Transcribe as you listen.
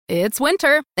It's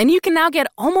winter, and you can now get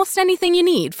almost anything you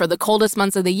need for the coldest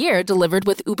months of the year delivered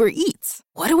with Uber Eats.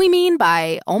 What do we mean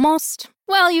by almost?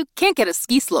 Well, you can't get a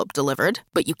ski slope delivered,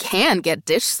 but you can get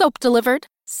dish soap delivered.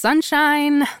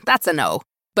 Sunshine, that's a no.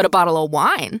 But a bottle of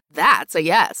wine, that's a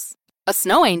yes. A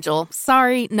snow angel,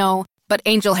 sorry, no. But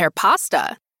angel hair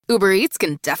pasta, Uber Eats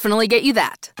can definitely get you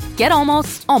that. Get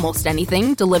almost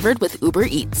anything delivered with Uber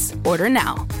Eats. Order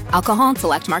now. Alcohol and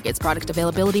select markets. Product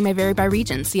availability may vary by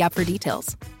region. See app for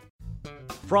details.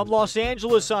 From Los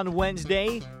Angeles on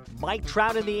Wednesday, Mike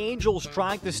Trout and the Angels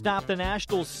trying to stop the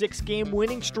Nationals' 6-game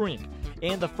winning streak.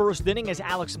 In the first inning, as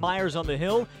Alex Myers on the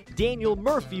hill, Daniel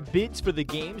Murphy bids for the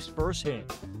game's first hit.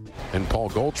 And Paul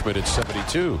Goldschmidt at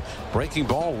 72. Breaking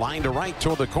ball, line to right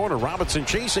toward the corner. Robinson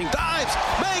chasing, dives,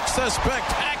 makes a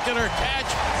spectacular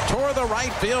catch toward the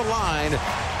right field line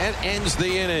and ends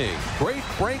the inning. Great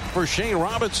break for Shane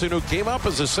Robinson, who came up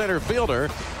as a center fielder.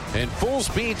 And full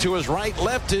speed to his right,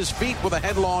 left his feet with a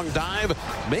headlong dive,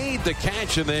 made the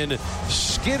catch, and then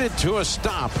skidded to a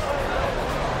stop.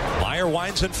 Meyer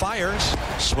winds and fires.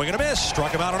 Swing and a miss.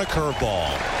 Struck him out on a curveball.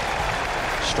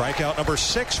 Strikeout number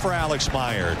 6 for Alex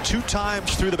Meyer. 2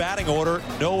 times through the batting order.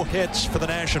 No hits for the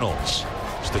Nationals.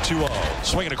 It's the 2-0.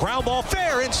 Swinging a ground ball.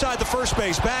 Fair inside the first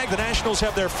base bag. The Nationals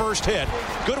have their first hit.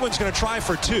 Goodwin's going to try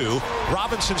for 2.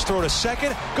 Robinson's throw to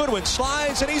second. Goodwin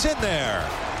slides, and he's in there.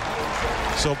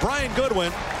 So Brian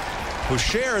Goodwin, who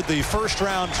shared the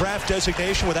first-round draft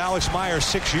designation with Alex Meyer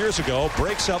 6 years ago,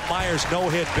 breaks up Meyer's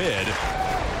no-hit bid.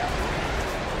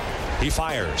 He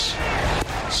fires.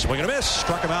 Swing and a miss.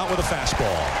 Struck him out with a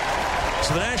fastball.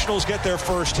 So the Nationals get their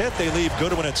first hit. They leave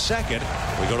Goodwin at second.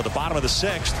 We go to the bottom of the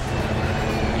 6th.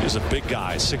 He is a big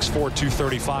guy, 6'4",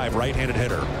 235, right-handed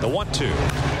hitter. The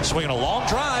 1-2. Swinging a long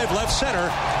drive, left center.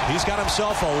 He's got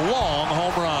himself a long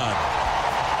home run.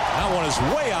 That one is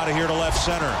way out of here to left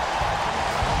center.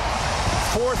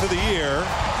 4th of the year.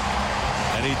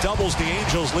 And he doubles the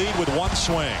Angels' lead with 1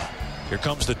 swing. Here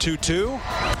comes the 2-2.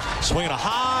 Swinging a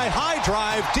high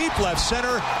drive, deep left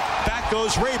center. Back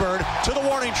goes Rayburn to the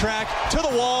warning track, to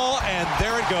the wall, and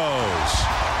there it goes.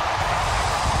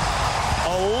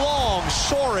 A long,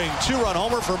 soaring 2-run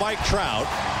homer for Mike Trout.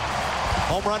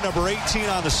 Home run number 18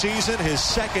 on the season, his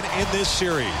second in this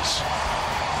series.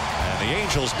 And the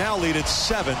Angels now lead it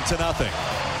 7-0.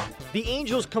 The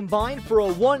Angels combined for a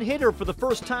one-hitter for the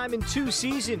first time in 2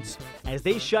 seasons as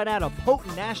they shut out a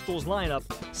potent Nationals lineup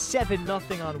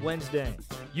 7-0 on Wednesday.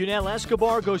 Yunel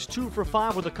Escobar goes 2 for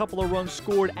 5 with a couple of runs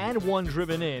scored and 1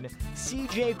 driven in.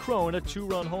 C.J. Cron, a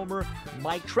 2-run homer.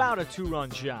 Mike Trout, a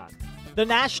 2-run shot. The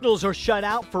Nationals are shut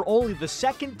out for only the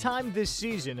second time this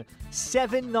season,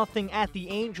 7-0 at the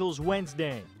Angels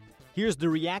Wednesday. Here's the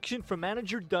reaction from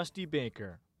manager Dusty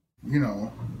Baker. You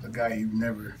know, a guy you've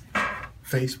never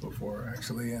faced before,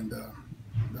 actually, and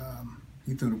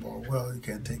he threw the ball well. You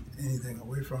can't take anything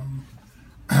away from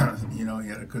him. You know, he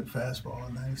had a good fastball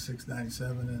in 96,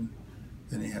 97, and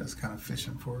then he had us kind of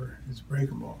fishing for his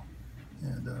breaking ball.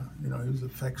 And, you know, he was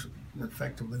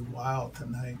effectively wild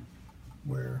tonight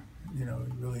where, you know,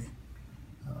 you really,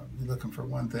 you're looking for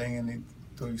one thing and he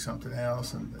throw you something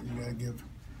else, and you got to give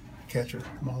catcher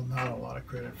Maldonado a lot of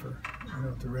credit for, you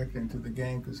know, directing to the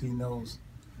game because he knows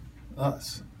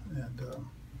us. And,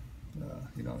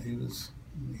 you know, he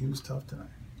was tough tonight.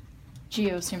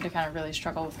 Gio seemed to kind of really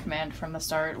struggle with command from the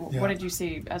start. Yeah. What did you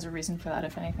see as a reason for that,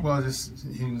 if anything? Well, just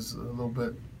he was a little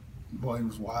bit, well, he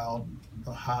was wild,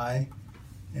 high,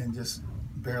 and just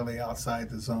barely outside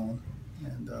the zone.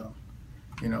 And,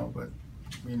 you know, but,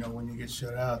 you know, when you get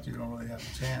shut out, you don't really have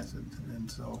a chance. And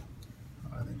so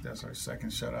I think that's our second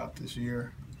shutout this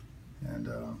year. And,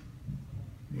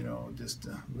 you know, just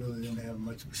really didn't have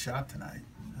much of a shot tonight.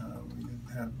 We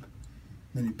didn't have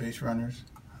many base runners.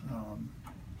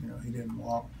 You know, he didn't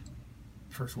walk.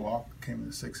 First walk came in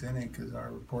the 6th inning because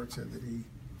our report said that he,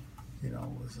 you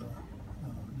know, was,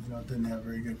 you know, didn't have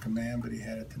very good command, but he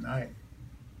had it tonight.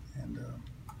 And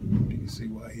you can see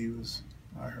why he was.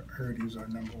 I heard he was our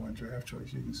number 1 draft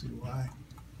choice. You can see why.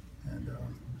 And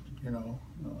you know,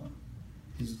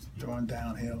 he's throwing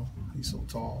downhill. He's so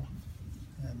tall,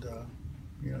 and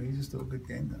you know, he just threw a good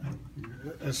game tonight.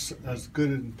 As good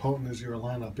and potent as your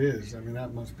lineup is, I mean,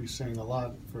 that must be saying a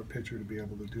lot for a pitcher to be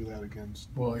able to do that against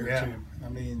your team. I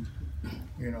mean,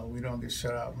 you know, we don't get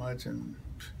shut out much, and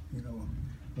you know,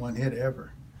 1 hit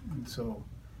ever, and so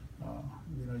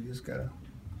you know, you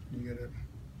gotta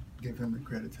give him the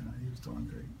credit tonight. He was doing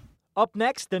great. Up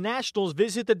next, the Nationals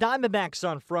visit the Diamondbacks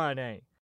on Friday.